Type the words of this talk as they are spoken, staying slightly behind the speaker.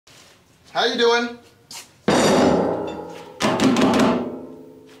How you doing?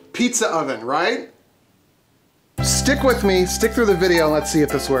 Pizza oven, right? Stick with me, stick through the video, and let's see if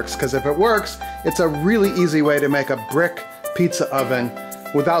this works, because if it works, it's a really easy way to make a brick pizza oven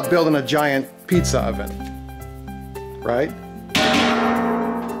without building a giant pizza oven, right?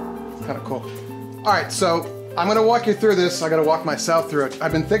 Kind of cool. All right, so I'm gonna walk you through this. I gotta walk myself through it.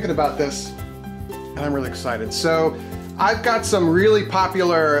 I've been thinking about this, and I'm really excited. So I've got some really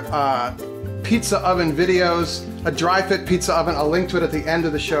popular pizza oven videos, a dry fit pizza oven. I'll link to it at the end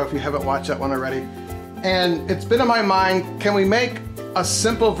of the show if you haven't watched that one already. And it's been in my mind, can we make a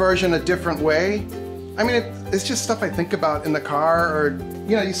simple version a different way? I mean, it's just stuff I think about in the car, or,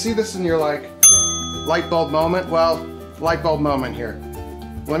 you know, you see this and you're like, light bulb moment? Well, light bulb moment here.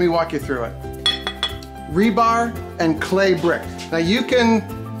 Let me walk you through it. Rebar and clay brick. Now you can,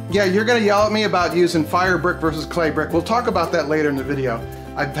 yeah, you're gonna yell at me about using fire brick versus clay brick. We'll talk about that later in the video.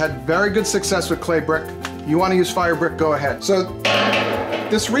 I've had very good success with clay brick. You wanna use fire brick, go ahead. So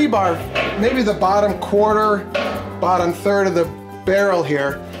this rebar, maybe the bottom quarter, bottom third of the barrel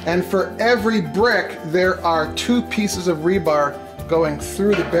here, and for every brick, there are 2 pieces of rebar going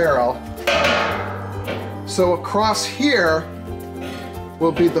through the barrel. So across here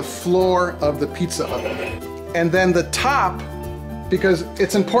will be the floor of the pizza oven. And then the top, because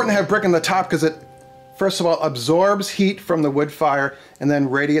it's important to have brick in the top because it, first of all, absorbs heat from the wood fire and then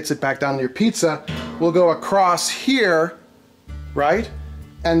radiates it back down to your pizza, will go across here, right?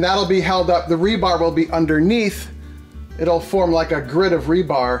 And that'll be held up, the rebar will be underneath. It'll form like a grid of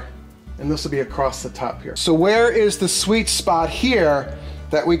rebar, and this will be across the top here. So where is the sweet spot here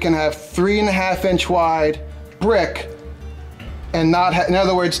that we can have 3.5-inch wide brick and not in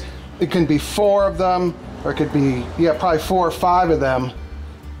other words, it can be 4 of them, or it could be, yeah, probably 4 or 5 of them.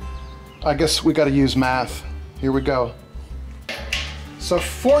 I guess we gotta use math. Here we go. So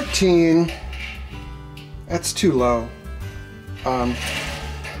 14, that's too low. But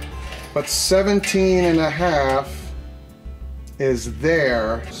 17.5 is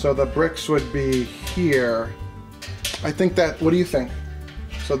there, so the bricks would be here. I think that, what do you think?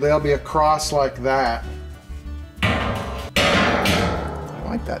 So they'll be across like that.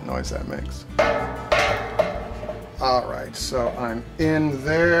 I like that noise that makes. All right, so I'm in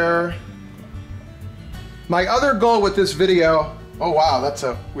there. My other goal with this video, oh wow, that's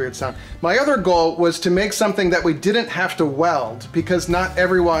a weird sound. My other goal was to make something that we didn't have to weld, because not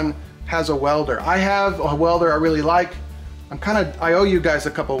everyone has a welder. I have a welder I really like. I owe you guys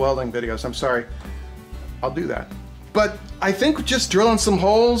a couple welding videos, I'm sorry. I'll do that. But I think just drilling some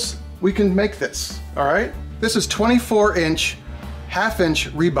holes, we can make this, all right? This is 24-inch,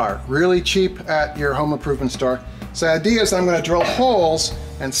 1/2-inch rebar, really cheap at your home improvement store. So the idea is I'm gonna drill holes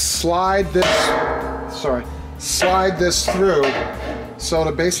and slide this through so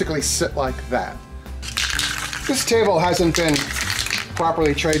it'll basically sit like that. This table hasn't been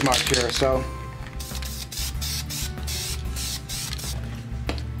properly trademarked here, so.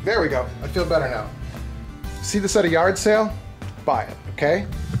 There we go, I feel better now. See this at a yard sale? Buy it, okay?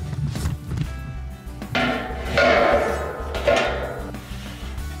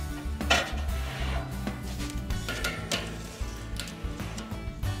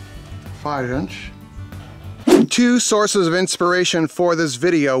 Five-inch. 2 sources of inspiration for this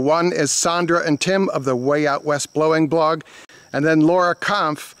video. One is Sandra and Tim of the Way Out West Blowing blog, and then Laura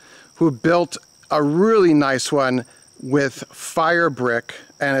Kampf, who built a really nice one with fire brick,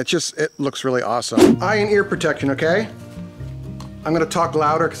 and it looks really awesome. Eye and ear protection, okay? I'm gonna talk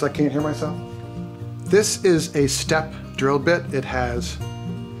louder because I can't hear myself. This is a step drill bit. It has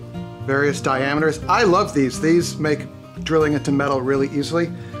various diameters. I love these. These make drilling into metal really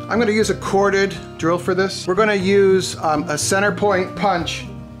easily. I'm gonna use a corded drill for this. We're gonna use a center point punch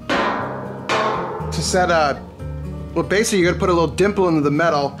to set well, basically you're gonna put a little dimple into the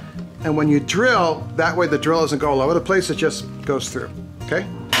metal, and when you drill, that way the drill doesn't go all over the place, it just goes through, okay?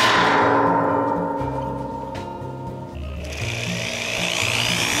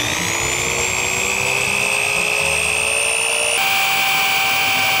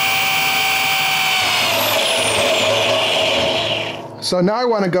 So now I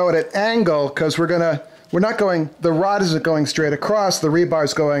want to go at an angle because the rod isn't going straight across, the rebar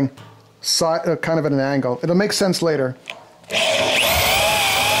is going kind of at an angle. It'll make sense later. But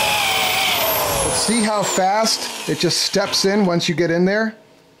see how fast it just steps in once you get in there?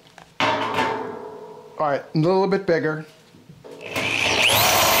 All right, a little bit bigger.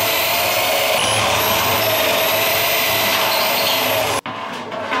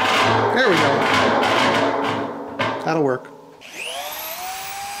 There we go. That'll work.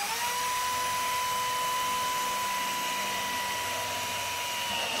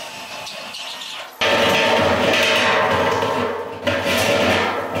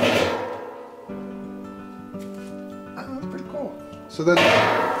 So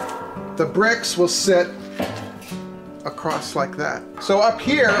then the bricks will sit across like that. So up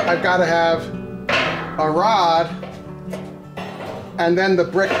here, I've got to have a rod and then the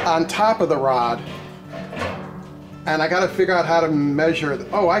brick on top of the rod. And I got to figure out how to measure.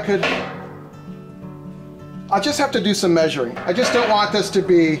 Oh, I'll just have to do some measuring. I just don't want this to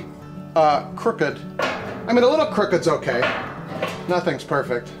be crooked. I mean, a little crooked's okay. Nothing's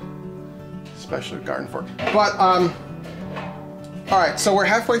perfect, especially with GardenFork. But all right, so we're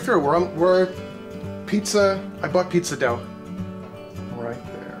halfway through. We're pizza. I bought pizza dough right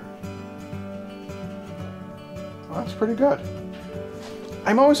there. Well, that's pretty good.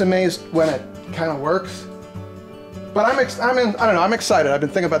 I'm always amazed when it kind of works. But I don't know. I'm excited. I've been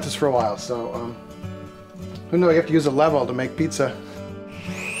thinking about this for a while. So who knew you have to use a level to make pizza?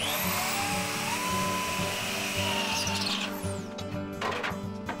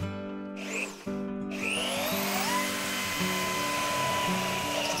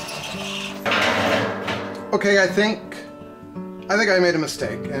 Okay, I think I made a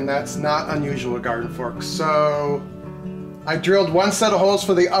mistake, and that's not unusual with GardenFork. So I drilled one set of holes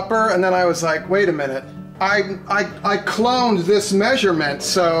for the upper, and then I was like, wait a minute. I cloned this measurement,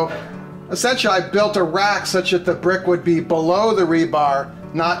 so essentially I built a rack such that the brick would be below the rebar,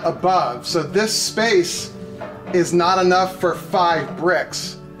 not above. So this space is not enough for 5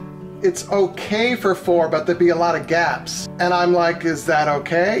 bricks. It's okay for 4, but there'd be a lot of gaps. And I'm like, is that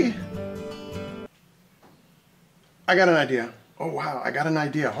okay? I got an idea. Oh wow, I got an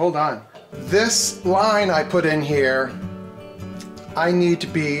idea. Hold on. This line I put in here, I need to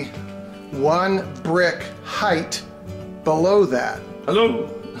be 1 brick height below that. Hello?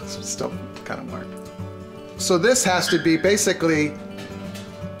 That's still kind of marked. So this has to be basically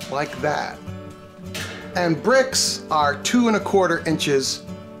like that. And bricks are 2 1/4 inches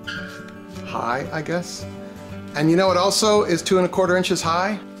high, I guess. And you know what also is 2 1/4 inches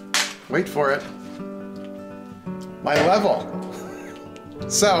high? Wait for it. My level.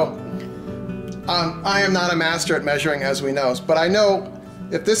 So, I am not a master at measuring, as we know, but I know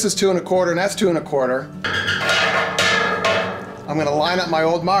if this is 2 1/4 and that's 2 1/4, I'm going to line up my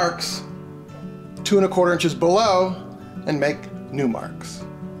old marks 2 1/4 inches below and make new marks.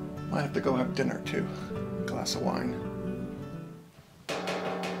 Might have to go have dinner too. Glass of wine.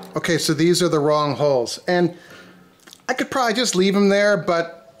 Okay, so these are the wrong holes, and I could probably just leave them there,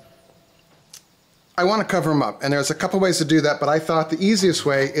 but I want to cover them up, and there's a couple ways to do that, but I thought the easiest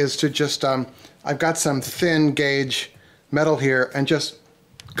way is to just, I've got some thin gauge metal here, and just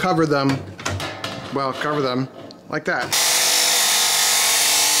cover them, well, cover them like that.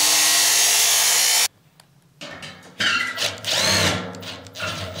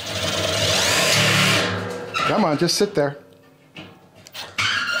 Come on, just sit there.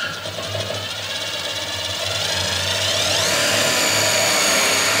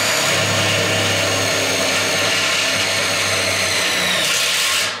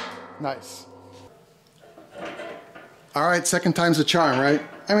 Nice. All right, second time's a charm, right?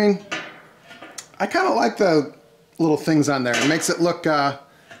 I mean, I kind of like the little things on there. It makes it look,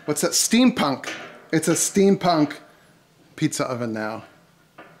 what's that, steampunk. It's a steampunk pizza oven now.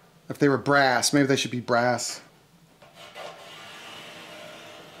 If they were brass, maybe they should be brass.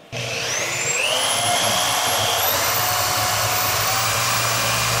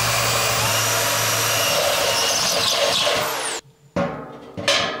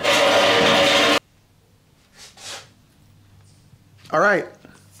 All right,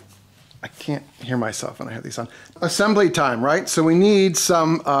 I can't hear myself when I have these on. Assembly time, right? So we need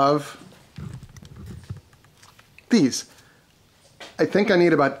some of these. I think I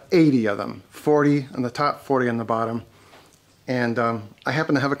need about 80 of them, 40 on the top, 40 on the bottom. And I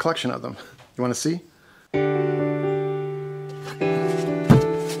happen to have a collection of them. You want to see?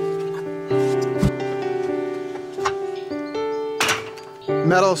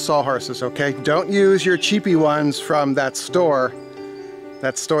 Metal sawhorses, okay? Don't use your cheapy ones from that store.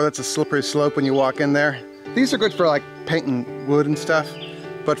 That store that's a slippery slope when you walk in there. These are good for like painting wood and stuff,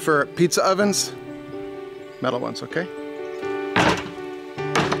 but for pizza ovens, metal ones, okay?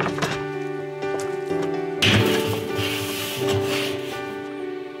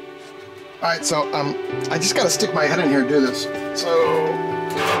 All right, so I just gotta stick my head in here and do this. So,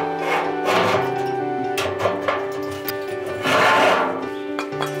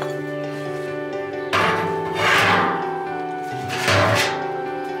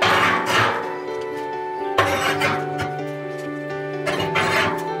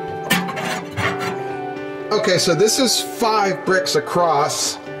 okay, so this is 5 bricks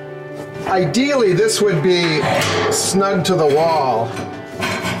across. Ideally, this would be snug to the wall,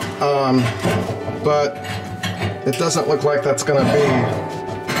 but It doesn't look like that's gonna be,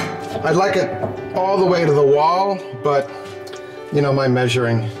 I'd like it all the way to the wall, but you know, my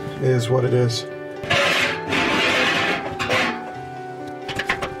measuring is what it is.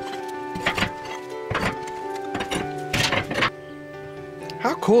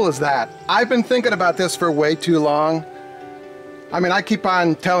 How cool is that? I've been thinking about this for way too long. I mean, I keep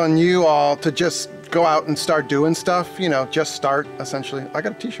on telling you all to just go out and start doing stuff, you know, just start, essentially. I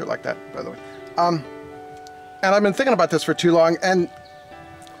got a t-shirt like that, by the way. And I've been thinking about this for too long, and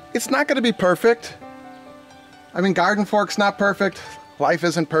it's not gonna be perfect. I mean, GardenFork's not perfect. Life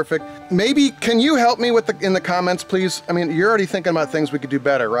isn't perfect. Maybe, can you help me with in the comments, please? I mean, you're already thinking about things we could do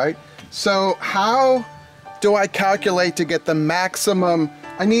better, right? So how do I calculate to get the maximum?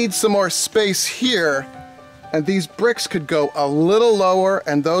 I need some more space here, and these bricks could go a little lower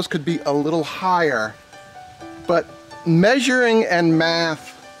and those could be a little higher. But measuring and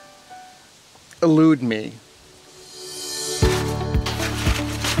math elude me.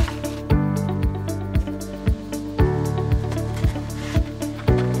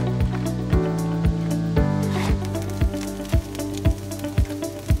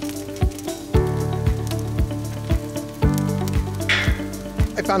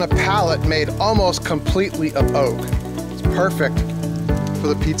 I found a pallet made almost completely of oak. It's perfect for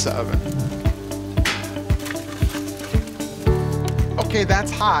the pizza oven. Okay, that's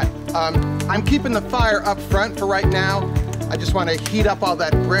hot. I'm keeping the fire up front for right now. I just want to heat up all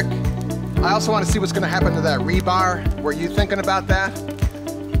that brick. I also want to see what's going to happen to that rebar. Were you thinking about that?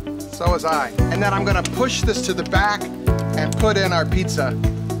 So was I. And then I'm going to push this to the back and put in our pizza.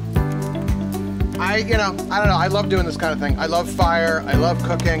 I don't know, I love doing this kind of thing. I love fire, I love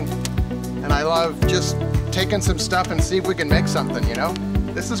cooking, and I love just taking some stuff and see if we can make something, you know?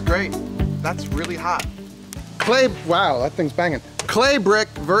 This is great. That's really hot. Clay, wow, that thing's banging. Clay brick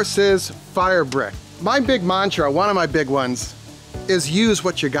versus fire brick. My big mantra, one of my big ones, is use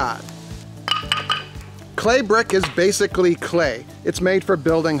what you got. Clay brick is basically clay. It's made for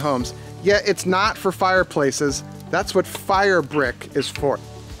building homes. Yet it's not for fireplaces. That's what fire brick is for.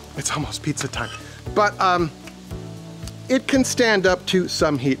 It's almost pizza time. But it can stand up to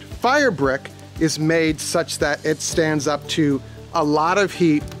some heat. Fire brick is made such that it stands up to a lot of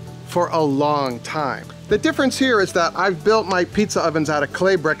heat for a long time. The difference here is that I've built my pizza ovens out of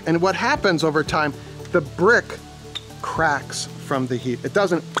clay brick, and what happens over time, the brick cracks from the heat. It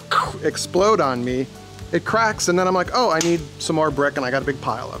doesn't explode on me. It cracks, and then I'm like, oh, I need some more brick, and I got a big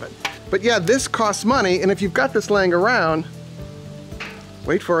pile of it. But yeah, this costs money, and if you've got this laying around,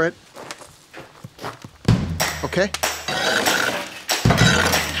 wait for it. Okay.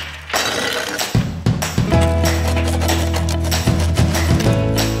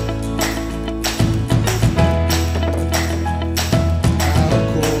 How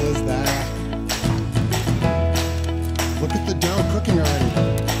cool is that? Look at the dough cooking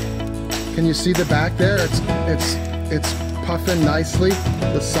already. Can you see the back there? It's puffing nicely.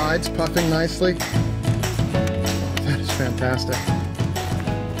 The sides puffing nicely. That is fantastic.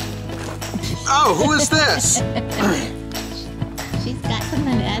 Oh, who is this? She's got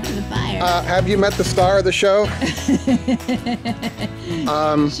something to add to the fire. Have you met the star of the show?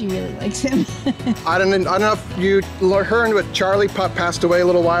 She really likes him. I don't know if you heard, but Charlie Pup passed away a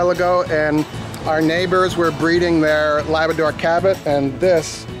little while ago, and our neighbors were breeding their Labrador Cabot, and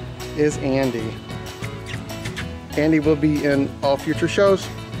this is Andy. Andy will be in all future shows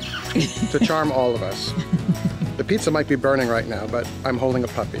to charm all of us. The pizza might be burning right now, but I'm holding a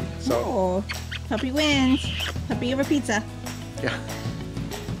puppy, so. Oh, puppy wins. Puppy over pizza. Yeah.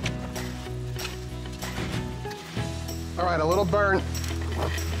 All right, a little burn.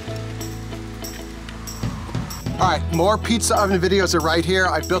 All right, more pizza oven videos are right here.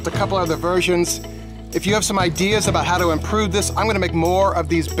 I've built a couple other versions. If you have some ideas about how to improve this, I'm gonna make more of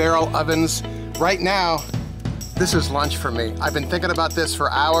these barrel ovens. Right now, this is lunch for me. I've been thinking about this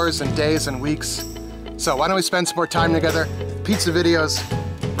for hours and days and weeks. So why don't we spend some more time together? Pizza videos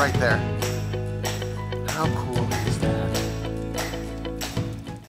right there. How cool.